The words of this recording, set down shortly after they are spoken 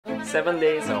7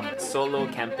 days of solo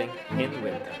camping in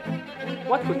winter.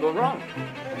 What could go wrong?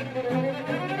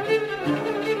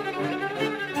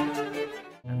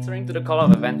 Answering to the call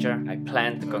of adventure, I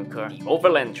plan to conquer the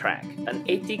Overland Track, an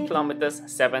 80 kilometers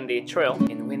 7-day trail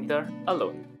in winter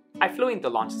alone. I flew into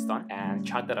Launceston and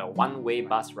chartered a one-way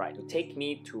bus ride to take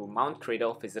me to Mt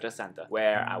Cradle Visitor Center,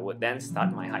 where I would then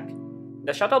start my hike.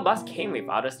 The shuttle bus came with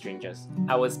other strangers.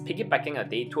 I was piggybacking a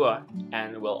day tour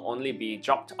and will only be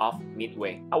dropped off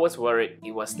midway. I was worried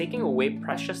it was taking away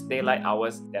precious daylight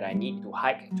hours that I need to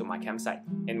hike to my campsite.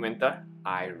 In winter,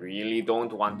 I really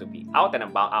don't want to be out and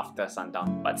about after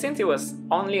sundown. But since it was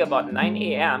only about 9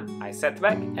 AM, I sat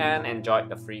back and enjoyed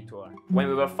the free tour. When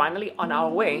we were finally on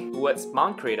our way towards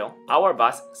Mt Cradle, our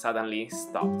bus suddenly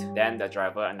stopped. Then the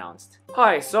driver announced,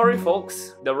 "Hi, sorry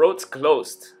folks, the road's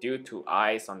closed due to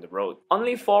ice on the road.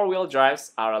 Only 4-wheel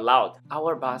drives are allowed.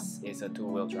 Our bus is a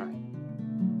 2-wheel drive."